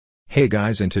Hey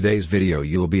guys, in today's video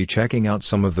you'll be checking out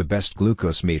some of the best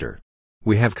glucose meter.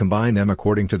 We have combined them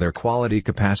according to their quality,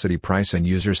 capacity, price and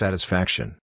user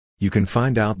satisfaction. You can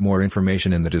find out more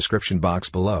information in the description box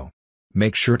below.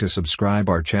 Make sure to subscribe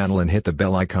our channel and hit the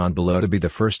bell icon below to be the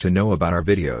first to know about our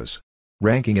videos.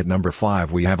 Ranking at number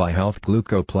 5 we have iHealth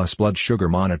Gluco Plus Blood Sugar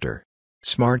Monitor.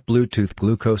 Smart Bluetooth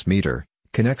glucose meter,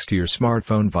 connects to your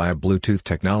smartphone via Bluetooth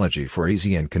technology for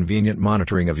easy and convenient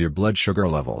monitoring of your blood sugar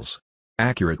levels.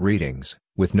 Accurate readings,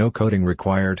 with no coding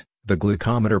required, the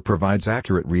glucometer provides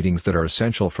accurate readings that are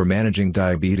essential for managing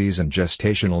diabetes and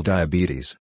gestational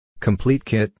diabetes. Complete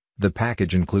kit, the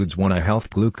package includes one iHealth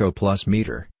Gluco Plus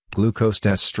meter, glucose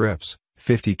test strips,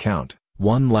 50 count,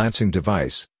 one lancing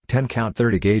device, 10 count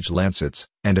 30 gauge lancets,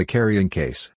 and a carrying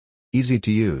case. Easy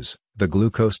to use, the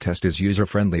glucose test is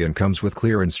user-friendly and comes with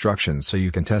clear instructions so you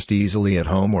can test easily at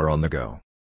home or on the go.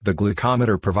 The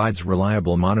glucometer provides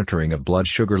reliable monitoring of blood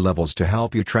sugar levels to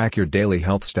help you track your daily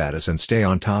health status and stay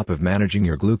on top of managing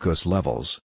your glucose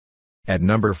levels. At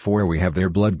number 4 we have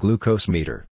ZHIER blood glucose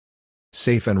meter.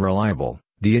 Safe and reliable,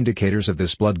 the indicators of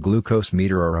this blood glucose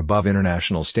meter are above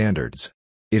international standards.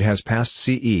 It has passed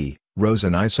CE, ROHS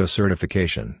and ISO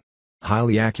certification.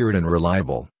 Highly accurate and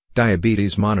reliable,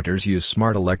 diabetes monitors use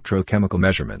smart electrochemical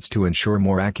measurements to ensure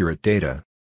more accurate data.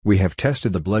 We have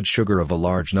tested the blood sugar of a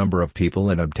large number of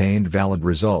people and obtained valid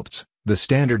results. The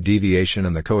standard deviation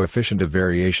and the coefficient of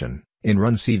variation, in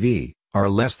RUN-CV, are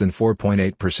less than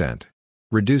 4.8%.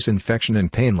 Reduce infection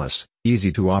and painless,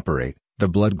 easy to operate, the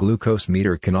blood glucose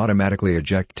meter can automatically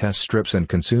eject test strips and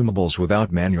consumables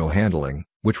without manual handling,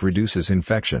 which reduces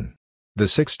infection. The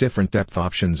 6 different depth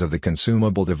options of the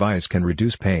consumable device can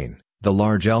reduce pain. The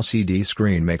large LCD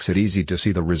screen makes it easy to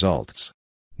see the results.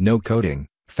 No coding.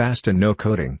 Fast and no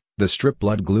coding, the strip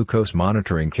blood glucose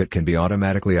monitoring kit can be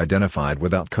automatically identified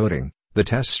without coding. The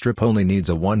test strip only needs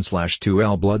a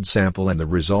 1/2L blood sample and the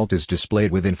result is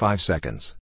displayed within 5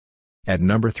 seconds. At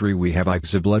number 3 we have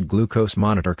IKZA blood glucose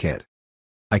monitor kit.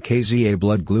 IKZA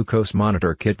blood glucose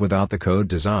monitor kit without the code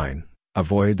design.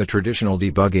 Avoid the traditional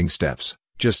debugging steps,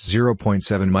 just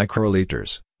 0.7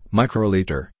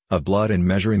 microliter of blood and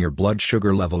measuring your blood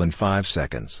sugar level in 5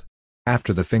 seconds.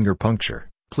 After the finger puncture,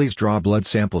 please draw blood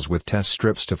samples with test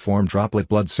strips to form droplet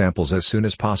blood samples as soon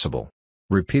as possible.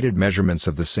 Repeated measurements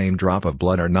of the same drop of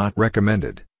blood are not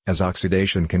recommended, as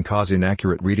oxidation can cause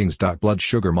inaccurate readings. Blood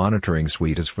sugar monitoring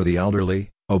suite is for the elderly,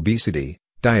 obesity,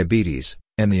 diabetes,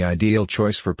 and the ideal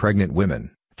choice for pregnant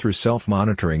women. Through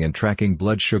self-monitoring and tracking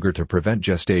blood sugar to prevent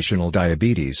gestational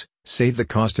diabetes, save the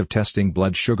cost of testing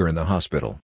blood sugar in the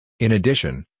hospital. In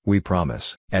addition, we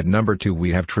promise. At number 2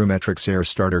 we have TrueMetrix Air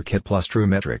Starter Kit plus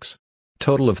TrueMetrix.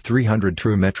 Total of 300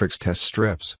 TrueMetrix test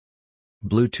strips.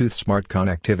 Bluetooth smart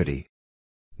connectivity.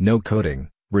 No coding,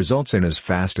 results in as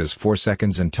fast as 4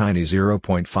 seconds and tiny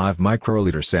 0.5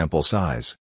 microliter sample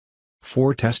size.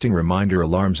 4 testing reminder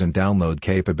alarms and download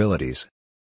capabilities.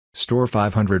 Store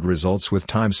 500 results with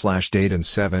time/date in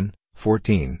 7,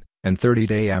 14, and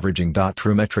 30-day averaging.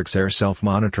 TrueMetrix Air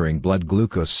Self-Monitoring Blood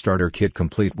Glucose Starter Kit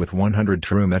complete with 100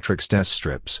 TrueMetrix test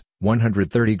strips,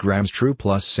 130 grams True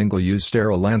Plus single-use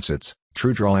sterile lancets,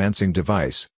 TrueDraw lancing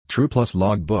device, True Plus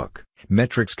logbook,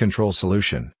 metrics control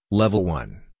solution, level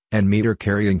 1, and meter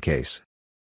carrying case.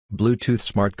 Bluetooth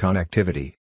smart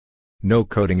connectivity. No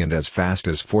coding and as fast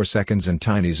as 4 seconds and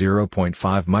tiny 0.5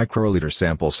 microliter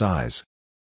sample size.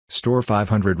 Store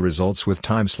 500 results with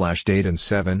time/date in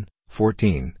 7,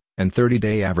 14, and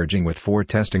 30-day averaging with 4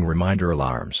 testing reminder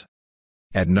alarms.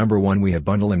 At number 1 we have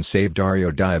Bundle and Save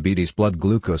Dario Diabetes Blood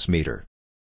Glucose Meter.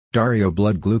 Dario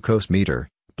Blood Glucose Meter,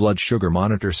 Blood Sugar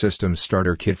Monitor System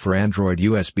Starter Kit for Android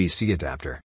USB-C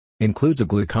adapter. Includes a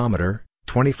glucometer,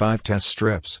 25 test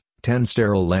strips, 10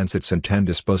 sterile lancets and 10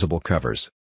 disposable covers.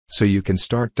 So you can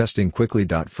start testing quickly.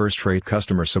 First-rate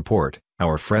customer support,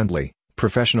 our friendly,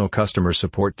 professional customer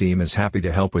support team is happy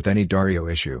to help with any Dario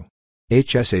issue.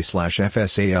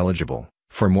 HSA/FSA eligible,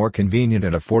 for more convenient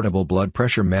and affordable blood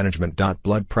pressure management.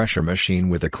 Blood pressure machine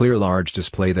with a clear large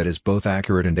display that is both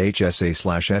accurate and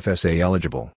HSA/FSA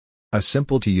eligible. A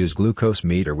simple-to-use glucose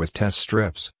meter with test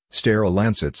strips, sterile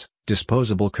lancets,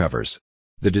 disposable covers.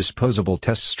 The disposable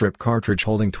test strip cartridge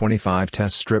holding 25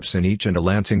 test strips in each and a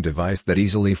lancing device that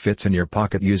easily fits in your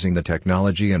pocket using the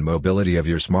technology and mobility of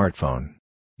your smartphone.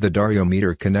 The Dario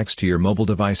meter connects to your mobile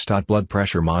device. Blood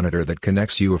pressure monitor that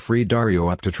connects you a free Dario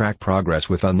app to track progress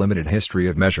with unlimited history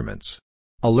of measurements.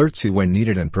 Alerts you when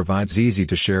needed and provides easy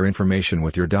to share information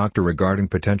with your doctor regarding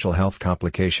potential health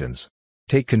complications.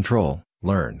 Take control,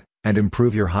 learn, and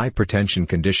improve your hypertension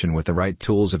condition with the right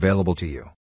tools available to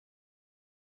you.